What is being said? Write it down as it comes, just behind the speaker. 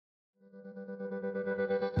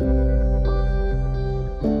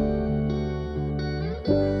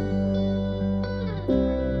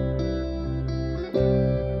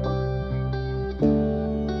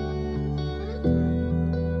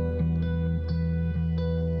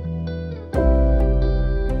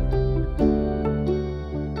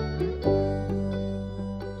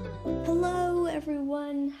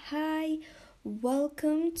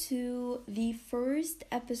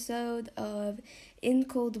episode of In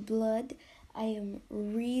Cold Blood. I am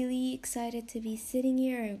really excited to be sitting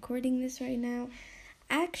here and recording this right now.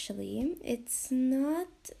 Actually, it's not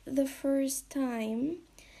the first time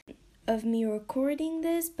of me recording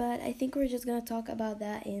this, but I think we're just gonna talk about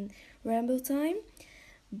that in Ramble Time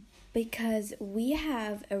because we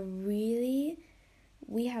have a really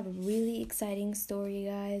exciting story,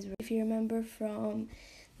 guys. If you remember from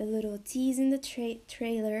the little tease in the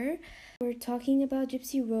trailer, we're talking about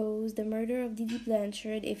Gypsy Rose, the murder of Didi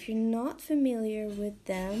Blanchard. If you're not familiar with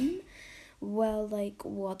them, well,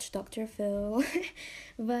 watch Dr. Phil.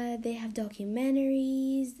 But they have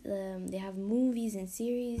documentaries, they have movies and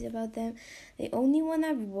series about them. The only one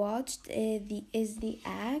I've watched is the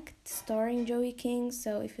Act starring Joey King.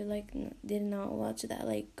 So if you did not watch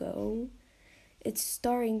that, go. It's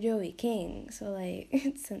starring Joey King, so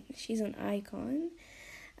she's an icon.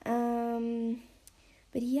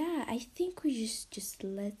 But yeah, I think we let's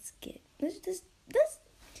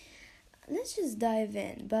just dive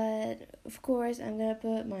in. But of course, I'm gonna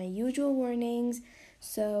put my usual warnings.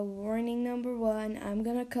 So warning number 1, I'm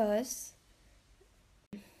gonna cuss.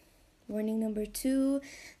 Warning number 2,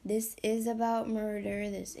 this is about murder.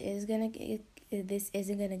 This isn't gonna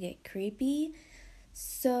get creepy.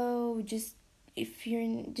 So just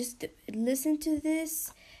listen to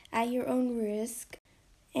this at your own risk.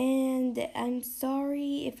 And I'm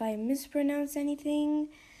sorry if I mispronounce anything,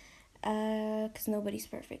 because nobody's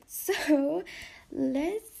perfect. So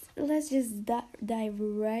let's just dive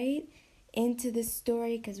right into the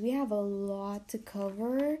story, because we have a lot to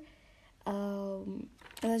cover.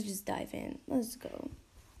 Let's just dive in. Let's go.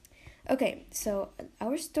 Okay, so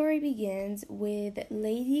our story begins with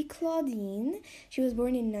Lady Claudine. She was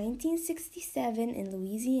born in 1967 in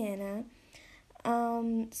Louisiana.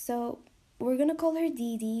 So we're gonna call her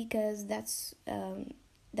Didi because that's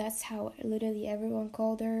how literally everyone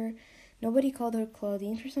called her. Nobody called her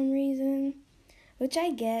Claudine for some reason, which I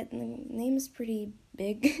get. The name is pretty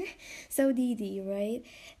big. So Didi, right?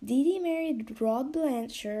 Didi married Rod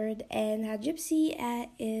Blanchard and had Gypsy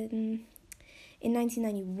in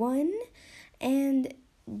 1991, and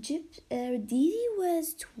Didi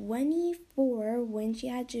was 24 when she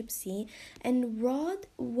had Gypsy, and Rod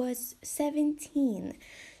was 17.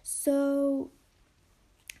 So,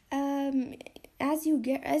 as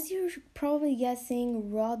you're probably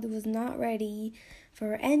guessing, Rod was not ready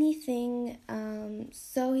for anything.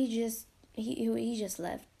 So he just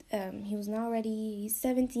left. He was not ready. He's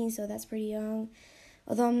 17, so that's pretty young.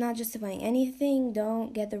 Although I'm not justifying anything,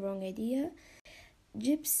 don't get the wrong idea.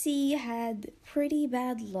 Gypsy had pretty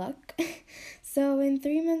bad luck. So when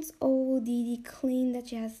 3 months old, Didi claimed that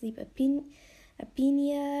she had sleep apnea,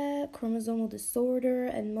 chromosomal disorder,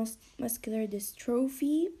 and muscular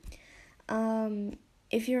dystrophy.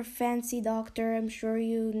 If you're a fancy doctor, I'm sure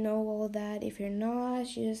you know all that. If you're not,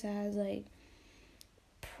 she just has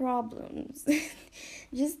problems.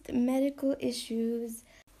 Just medical issues.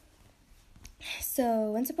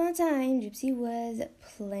 So once upon a time, Gypsy was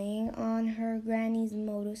playing on her granny's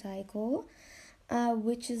motorcycle,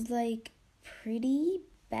 which is pretty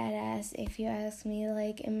badass if you ask me.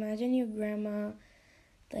 Imagine your grandma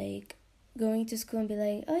going to school and be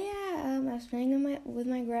like, oh yeah, I was playing with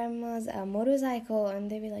my grandma's motorcycle,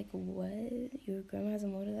 and they'd be like, what? Your grandma has a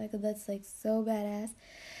motorcycle? That's so badass.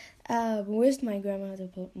 Wish my grandma has a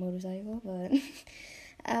motorcycle, but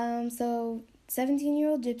so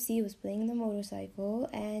 17-year-old Gypsy was playing the motorcycle,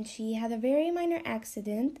 and she had a very minor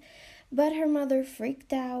accident, but her mother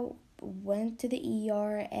freaked out, went to the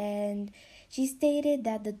ER, and she stated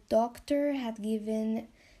that the doctor had given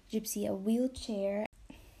Gypsy a wheelchair.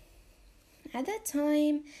 At that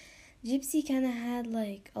time, Gypsy kind of had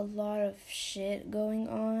a lot of shit going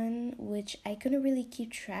on, which I couldn't really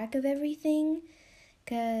keep track of everything,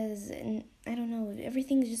 because I don't know,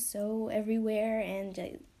 everything's just so everywhere, and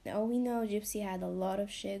all we know, Gypsy had a lot of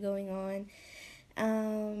shit going on.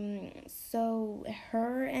 So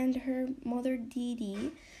her and her mother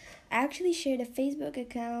Didi actually shared a Facebook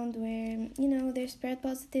account where, they spread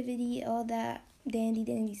positivity, all that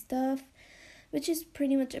dandy stuff, which is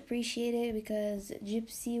pretty much appreciated because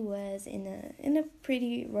Gypsy was in a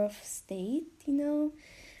pretty rough state, a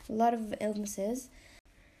lot of illnesses.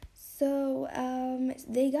 So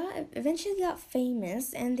they eventually got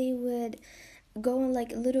famous, and they would go on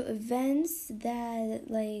little events that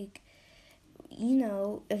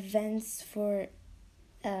events for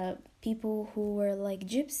people who were like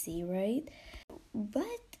Gypsy, right?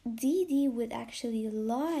 But Didi would actually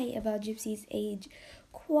lie about Gypsy's age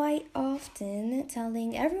quite often,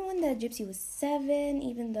 telling everyone that Gypsy was 7,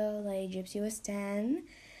 even though Gypsy was 10.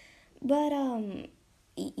 But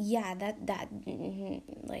Yeah,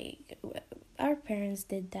 like, our parents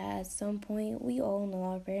did that at some point. We all know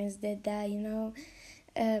our parents did that, you know.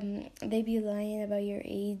 They be lying about your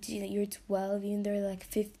age. You're 12, even they're like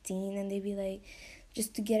 15, and they be like,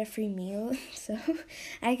 just to get a free meal. So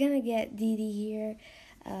I kind of get Didi here.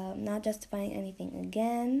 Not justifying anything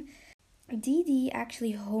again. Didi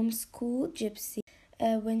actually homeschooled Gypsy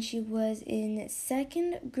when she was in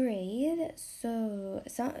second grade. So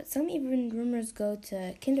some even rumors go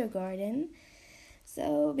to kindergarten.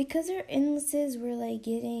 So because her illnesses were like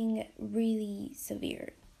getting really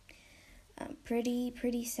severe.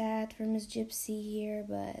 Pretty sad for Miss Gypsy here,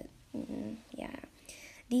 but yeah.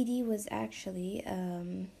 Didi was actually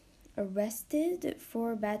arrested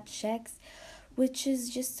for bad checks, which is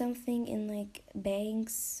just something in like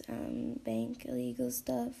banks, bank illegal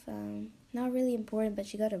stuff. Not really important, but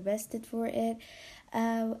she got arrested for it.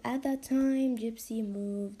 At that time, Gypsy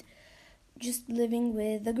moved, just living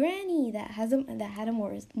with the granny that had a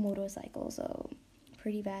motorcycle. So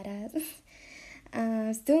pretty badass.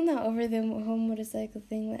 Still not over the whole motorcycle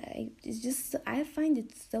thing. It's just, I find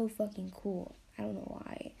it so fucking cool. I don't know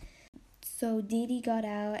why. So Didi got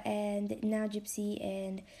out, and now Gypsy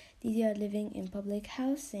and Didi are living in public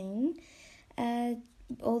housing.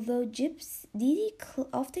 Although Didi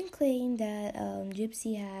often claimed that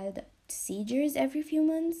Gypsy had seizures every few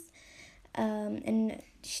months, and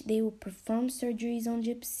they would perform surgeries on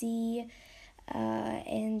Gypsy,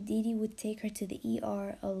 and Didi would take her to the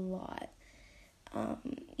ER a lot.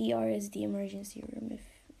 ER is the emergency room,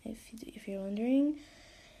 if you're wondering.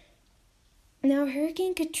 Now,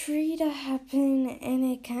 Hurricane Katrina happened, and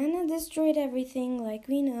it kind of destroyed everything, like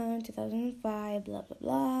we know, 2005, blah, blah,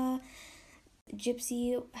 blah.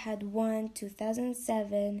 Gypsy had won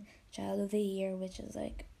 2007 Child of the Year, which is,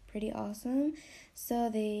 like, pretty awesome.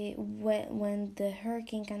 So when the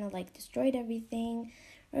hurricane kind of, like, destroyed everything,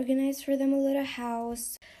 organized for them a little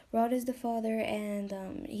house. Rod is the father,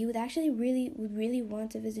 and he would actually really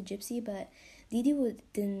want to visit Gypsy, but Didi would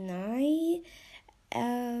deny,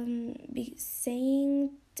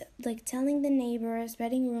 telling the neighbors,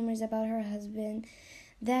 spreading rumors about her husband,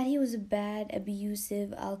 that he was a bad,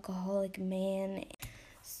 abusive, alcoholic man.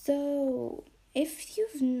 So if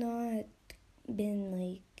you've not been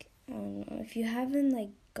like, I don't know, if you haven't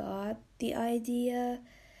like got the idea,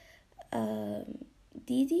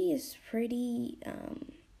 Didi is pretty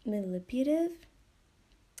manipulative.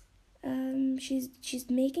 She's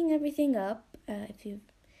making everything up. If you,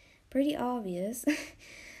 pretty obvious.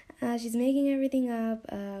 She's making everything up.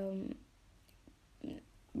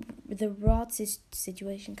 The Rod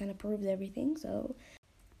situation kind of proved everything. So,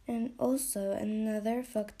 and also another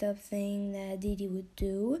fucked up thing that Didi would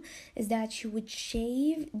do is that she would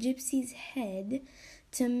shave Gypsy's head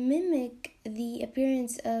to mimic the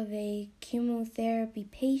appearance of a chemotherapy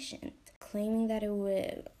patient, claiming that it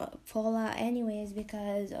would fall out anyways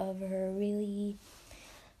because of her really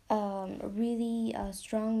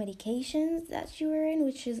strong medications that she were in,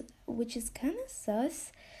 which is kind of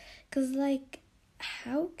sus, because like,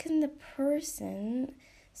 how can the person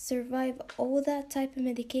survive all that type of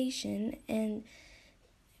medication? And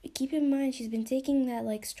keep in mind, she's been taking that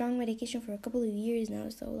like strong medication for a couple of years now,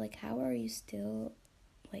 so like, how are you still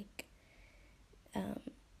like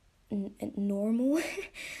normal?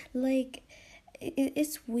 Like,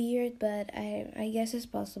 it's weird, but I guess it's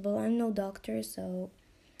possible. I'm no doctor, so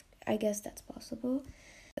I guess that's possible.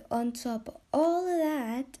 On top of all of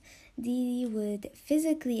that, Didi would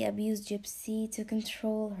physically abuse Gypsy to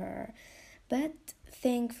control her. But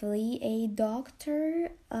thankfully, a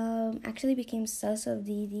doctor actually became sus of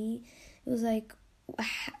Didi. It was like,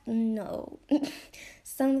 no,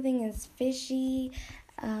 something is fishy.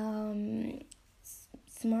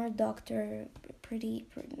 Smart doctor, pretty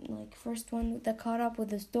like first one that caught up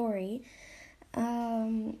with the story.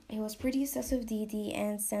 He was pretty sus of Didi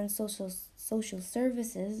and sent social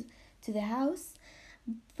services to the house,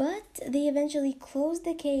 but they eventually closed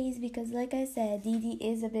the case because, like I said, Didi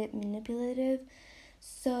is a bit manipulative.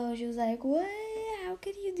 So she was like, what? How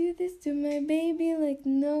could you do this to my baby? Like,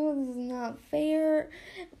 no, this is not fair.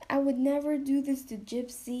 I would never do this to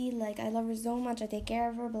Gypsy. Like, I love her so much. I take care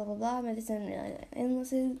of her, blah, blah, blah. Medicine,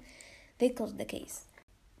 illnesses. They closed the case.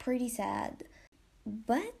 Pretty sad.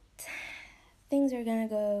 But things are gonna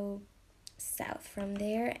go south from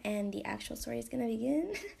there, and the actual story is gonna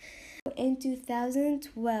begin. In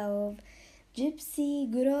 2012,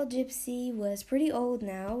 good old Gypsy was pretty old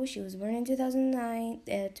now. She was born in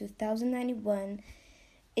 2091,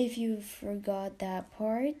 if you forgot that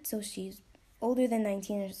part. So she's older than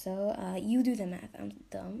 19 or so. You do the math, I'm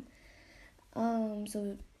dumb.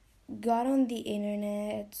 So got on the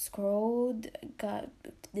internet, scrolled,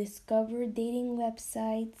 discovered dating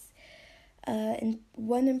websites, and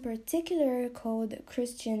one in particular called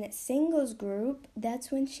Christian Singles Group.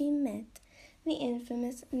 That's when she met the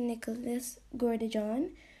infamous Nicholas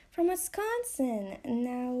Gordejohn from Wisconsin.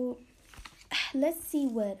 Now, let's see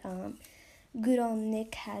what good old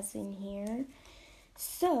Nick has in here.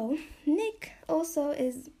 So, Nick also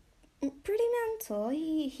is pretty mental.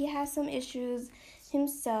 He has some issues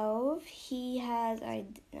himself. He has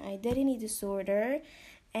identity disorder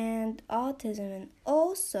and autism, and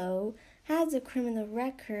also has a criminal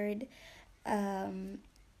record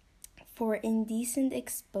for indecent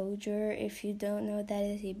exposure. If you don't know what that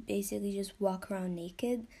is, he basically just walk around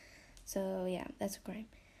naked. So yeah, that's a crime.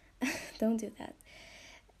 Don't do that.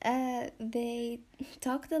 They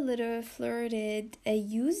talked a little, flirted,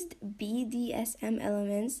 used BDSM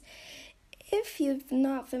elements. If you're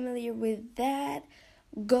not familiar with that,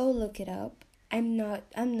 go look it up. I'm not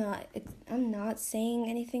saying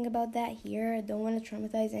anything about that here. I don't want to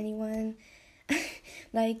traumatize anyone.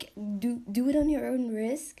 Like, do it on your own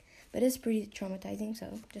risk, but it's pretty traumatizing,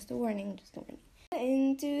 so just a warning.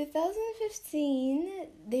 In 2015,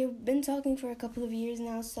 they've been talking for a couple of years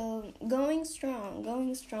now, so going strong.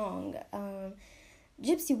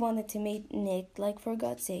 Gypsy wanted to meet Nick, like, for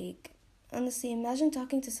God's sake. Honestly, imagine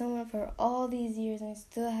talking to someone for all these years and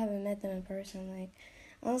still haven't met them in person. Like,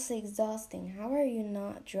 honestly, exhausting. How are you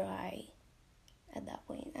not dry at that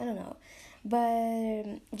point? I don't know.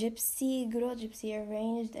 But good old Gypsy,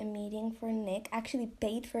 arranged a meeting for Nick, actually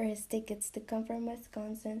paid for his tickets to come from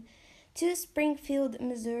Wisconsin to Springfield,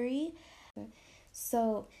 Missouri.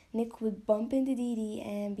 So Nick would bump into Dee Dee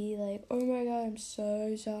and be like, "Oh my God, I'm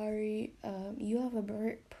so sorry. You have a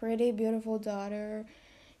pretty beautiful daughter.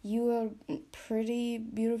 You are a pretty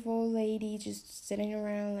beautiful lady just sitting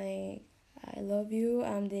around like, I love you.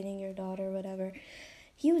 I'm dating your daughter, whatever."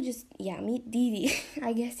 He would just, meet Dee Dee.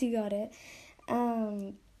 I guess he got it.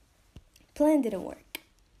 Plan didn't work.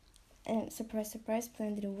 And surprise,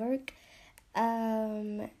 plan didn't work.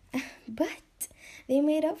 But they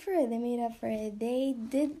made up for it. They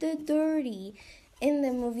did the dirty in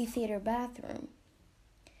the movie theater bathroom.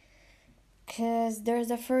 Because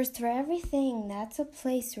there's a first for everything. That's a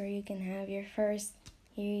place where you can have your first.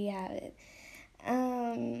 Here you have it.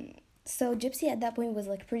 So Gypsy at that point was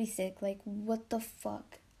like pretty sick. Like, what the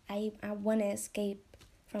fuck? I want to escape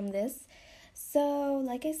from this. So,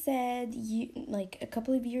 like I said, like a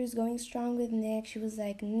couple of years going strong with Nick, she was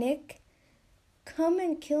like, "Nick, come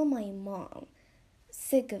and kill my mom.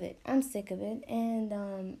 Sick of it. I'm sick of it."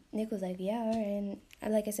 And Nick was like, "Yeah," and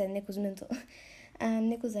like I said, Nick was mental.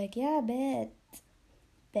 Nick was like, "Yeah, bet."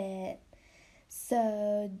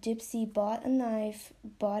 So Gypsy bought a knife,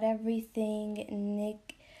 bought everything.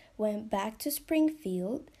 Nick went back to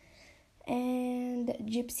Springfield, and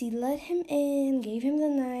Gypsy let him in, gave him the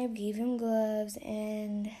knife, gave him gloves,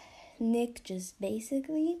 and Nick just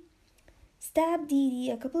basically stabbed Dee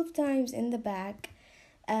Dee a couple of times in the back.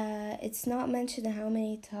 It's not mentioned how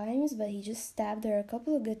many times, but he just stabbed her a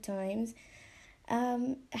couple of good times.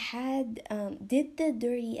 Did the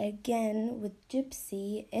dirty again with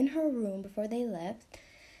Gypsy in her room before they left,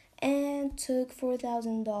 and took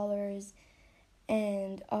 $4,000,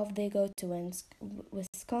 and off they go to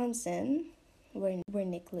Wisconsin, where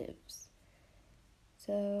Nick lives.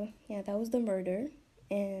 So yeah, that was the murder.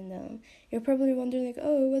 And you're probably wondering, like,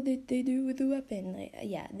 oh, what did they do with the weapon? Like,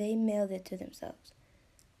 yeah, they mailed it to themselves.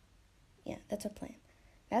 Yeah, that's a plan.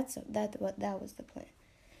 That was the plan.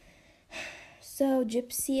 So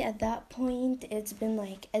Gypsy, at that point, it's been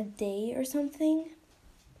like a day or something,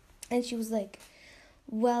 and she was like,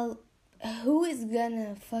 "Well, who is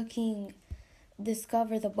gonna fucking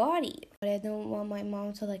discover the body? But I don't want my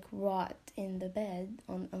mom to like rot in the bed,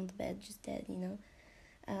 on the bed, just dead, you know."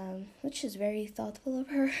 Which is very thoughtful of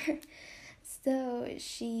her. So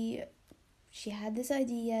she had this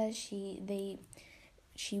idea. She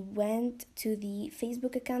went to the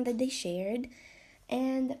Facebook account that they shared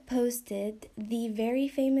and posted the very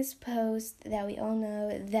famous post that we all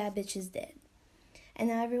know, "That bitch is dead." And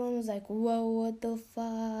everyone was like, "Whoa, what the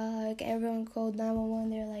fuck?" Everyone called 911.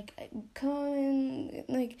 They're like, "Come and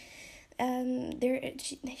like,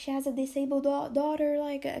 she has a disabled daughter,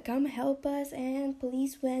 like, come help us." And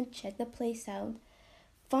police went, checked the place out,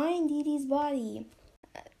 find Dee Dee's body.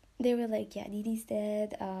 They were like, "Yeah, Dee Dee's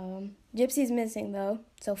dead. Gypsy's missing though,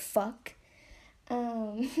 so fuck."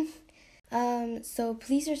 So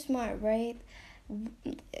police are smart, right?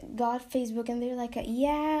 Got Facebook, and they're like,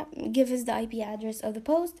 "Yeah, give us the IP address of the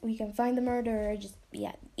post. We can find the murderer. Just,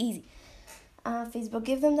 yeah, easy." Facebook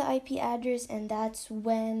gave them the IP address, and that's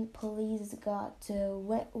when police got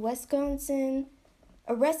to Wisconsin,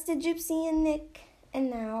 arrested Gypsy and Nick, and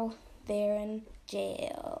now they're in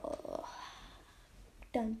jail.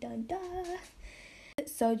 Dun dun dun.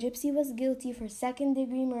 So Gypsy was guilty for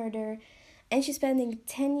second-degree murder, and she's spending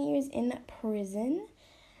 10 years in prison,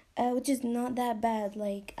 which is not that bad.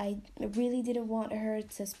 Like, I really didn't want her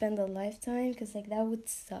to spend a lifetime, because, like, that would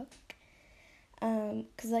suck.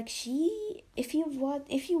 Cause like if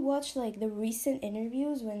you watch like the recent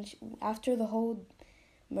interviews after the whole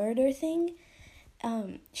murder thing,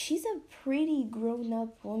 she's a pretty grown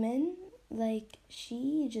up woman. Like,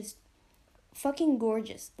 she just fucking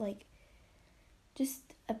gorgeous. Like,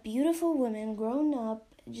 just a beautiful woman, grown up,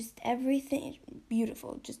 just everything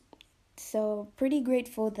beautiful. Just so pretty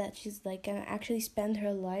grateful that she's like gonna actually spend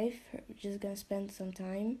her life, just gonna spend some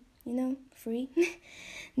time, free.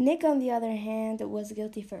 Nick, on the other hand, was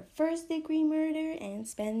guilty for first-degree murder and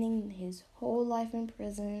spending his whole life in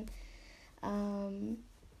prison.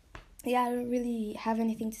 Yeah, I don't really have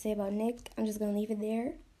anything to say about Nick. I'm just gonna leave it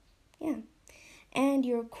there. Yeah. And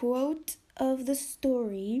your quote of the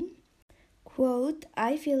story, quote,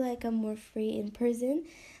 "I feel like I'm more free in prison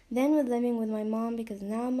than with living with my mom, because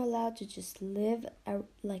now I'm allowed to just live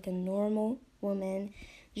like a normal woman."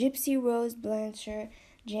 Gypsy Rose Blanchard,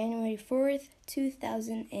 January 4th,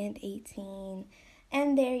 2018.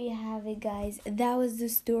 And there you have it, guys. That was the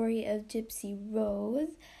story of Gypsy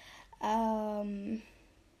Rose.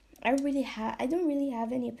 I don't really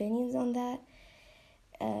have any opinions on that.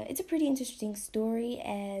 It's a pretty interesting story,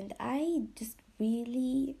 and I just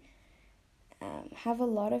really have a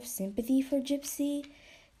lot of sympathy for Gypsy,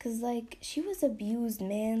 because, like, she was abused,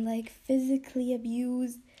 man, like, physically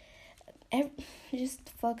abused, just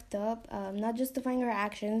fucked up. Not justifying her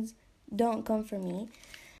actions, don't come for me.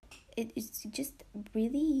 It's just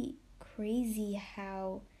really crazy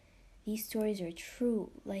how these stories are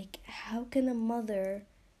true. Like, how can a mother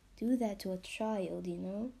do that to a child,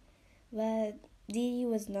 But Dee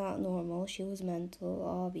was not normal. She was mental,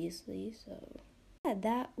 obviously. So yeah,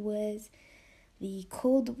 that was the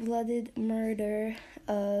cold-blooded murder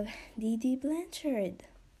of Dee Blanchard.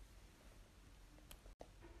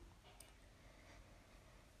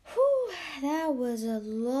 Whew, that was a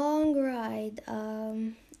long ride.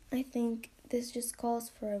 I think this just calls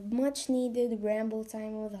for a much-needed ramble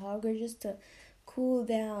time with Hogger, just to cool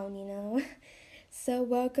down, So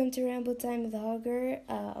welcome to Ramble Time with Hogger.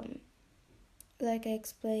 Like I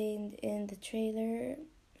explained in the trailer,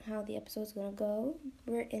 how the episode's gonna go,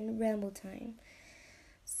 we're in Ramble Time.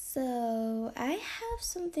 So I have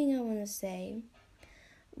something I want to say,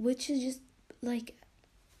 which is just like,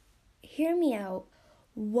 hear me out.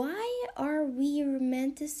 Why are we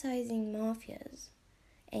romanticizing mafias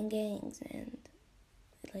and gangs and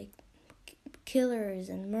like killers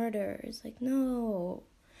and murderers? Like, no,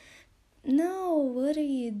 what are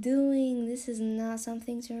you doing? This is not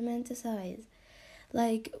something to romanticize.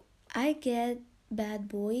 Like, I get Bad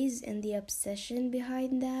Boys and the obsession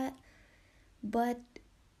behind that, but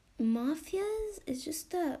mafias is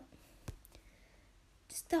just a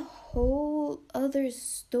whole other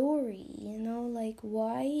story, Like,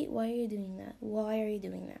 why are you doing that? Why are you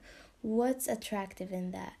doing that? What's attractive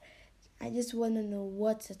in that? I just want to know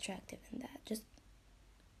what's attractive in that. Just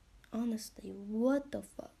honestly, what the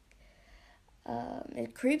fuck?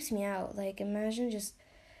 It creeps me out. Like, imagine just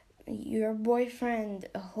your boyfriend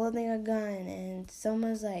holding a gun and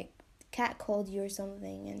someone's like catcalled you or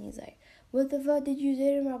something, and he's like, "What the fuck did you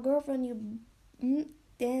say to my girlfriend? You..."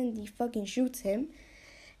 Then he fucking shoots him,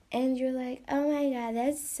 and you're like, "Oh my god,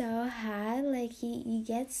 that's so hot." Like, he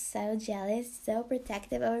gets so jealous, so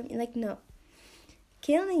protective over me. Like, no.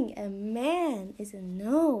 Killing a man is a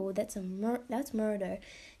no. That's that's murder.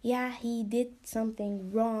 Yeah, he did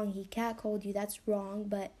something wrong. He catcalled you. That's wrong.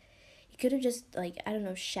 But you could have just, like, I don't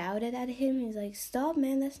know, shouted at him. He's like, "Stop,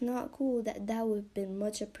 man. That's not cool." That would have been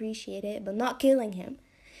much appreciated. But not killing him.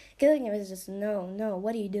 Killing him is just no.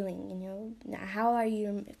 What are you doing? How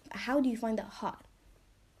do you find that hot?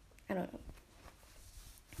 I don't know.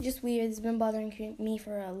 Just weird. It's been bothering me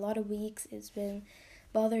for a lot of weeks. It's been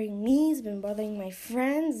bothering me. It's been bothering my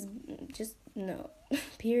friends. Just no.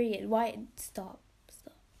 Period. Why? Stop.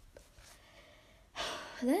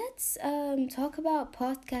 Let's talk about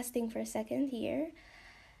podcasting for a second here.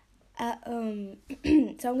 So I'm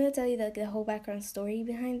gonna tell you the whole background story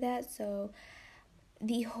behind that. So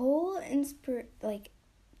the whole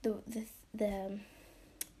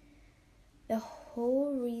the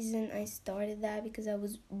whole reason I started that, because I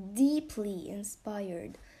was deeply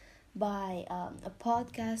inspired by a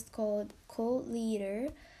podcast called Cult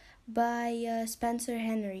Leader by Spencer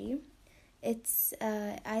Henry. It's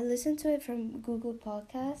I listened to it from Google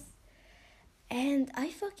Podcasts, and I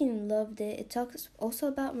fucking loved it. It talks also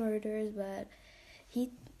about murders, but he,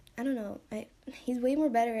 I don't know, he's way more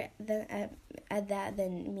better at that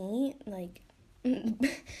than me. Like,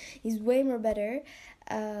 he's way more better.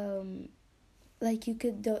 Like, you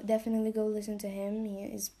could definitely go listen to him.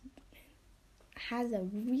 Has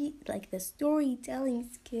like the storytelling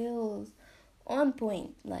skills on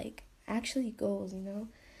point, like actually goes,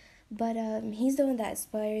 But he's the one that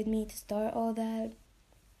inspired me to start all that.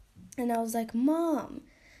 And I was like, Mom,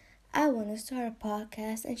 I want to start a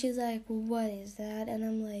podcast. And she's like, what is that? And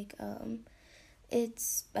I'm like,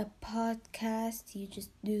 it's a podcast. You just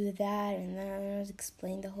do that. And then I was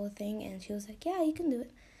explaining the whole thing. And she was like, yeah, you can do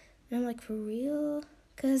it. And I'm like, for real?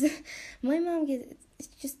 Because my mom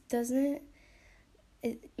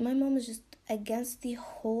my mom is just against the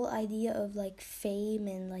whole idea of like fame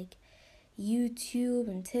and like YouTube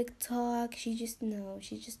and TikTok. She just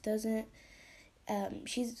doesn't.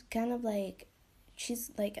 She's kind of like,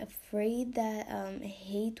 she's like afraid that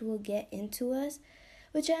hate will get into us,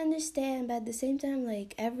 which I understand, but at the same time,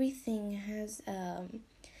 like, everything has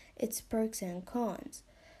its perks and cons.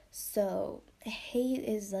 So hate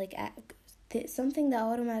is like something that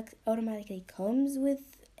automatically comes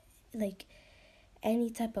with like any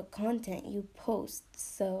type of content you post.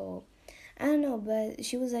 So I don't know, but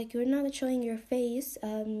she was like, you're not showing your face,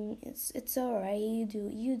 it's alright, you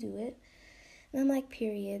do it. And I'm like,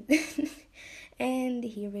 period. And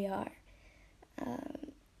here we are.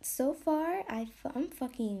 So far, I'm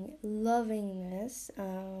fucking loving this.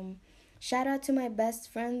 Shout out to my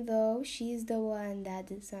best friend, though. She's the one that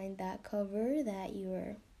designed that cover that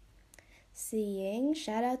you're seeing.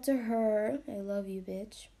 Shout out to her. I love you,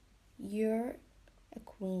 bitch. You're a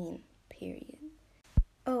queen, period.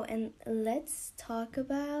 Oh, and let's talk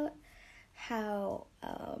about how,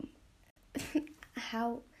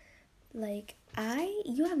 like,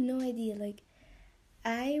 you have no idea, like,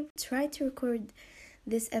 I tried to record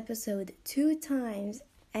this episode 2 times,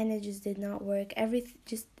 and it just did not work.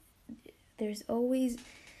 There's always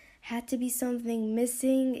had to be something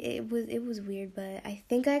missing. It was weird, but I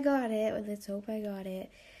think I got it. Let's hope I got it.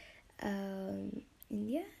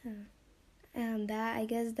 Yeah. I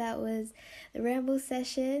guess that was the ramble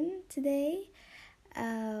session today.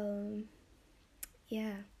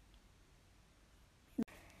 Yeah.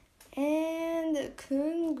 And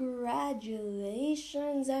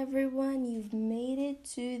congratulations, everyone. You've made it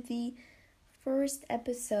to the first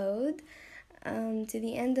episode. To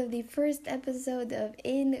the end of the first episode of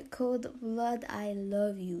In Cold Blood. I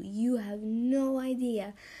love you. You have no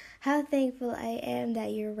idea how thankful I am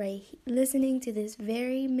that you're listening to this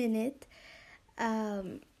very minute.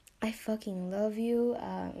 I fucking love you.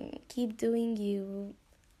 Keep doing you.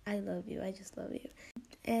 I love you. I just love you.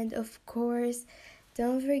 And of course,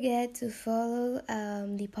 don't forget to follow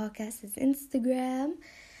the podcast's Instagram.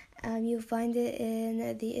 You'll find it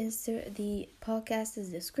in the podcast's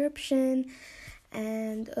description.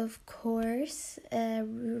 And of course,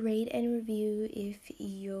 rate and review if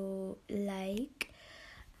you like.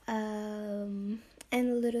 And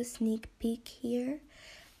a little sneak peek here.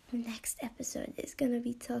 The next episode is gonna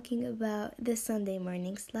be talking about the Sunday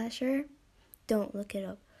morning slasher. Don't look it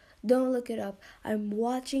up. Don't look it up. I'm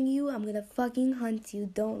watching you. I'm gonna fucking hunt you.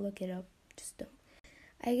 Don't look it up. Just don't.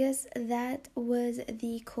 I guess that was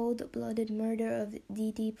the cold-blooded murder of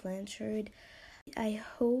D.D. Blanchard. I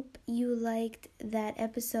hope you liked that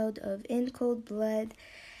episode of In Cold Blood,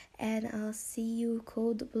 and I'll see you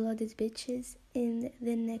cold-blooded bitches in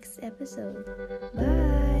the next episode.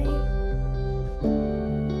 Bye!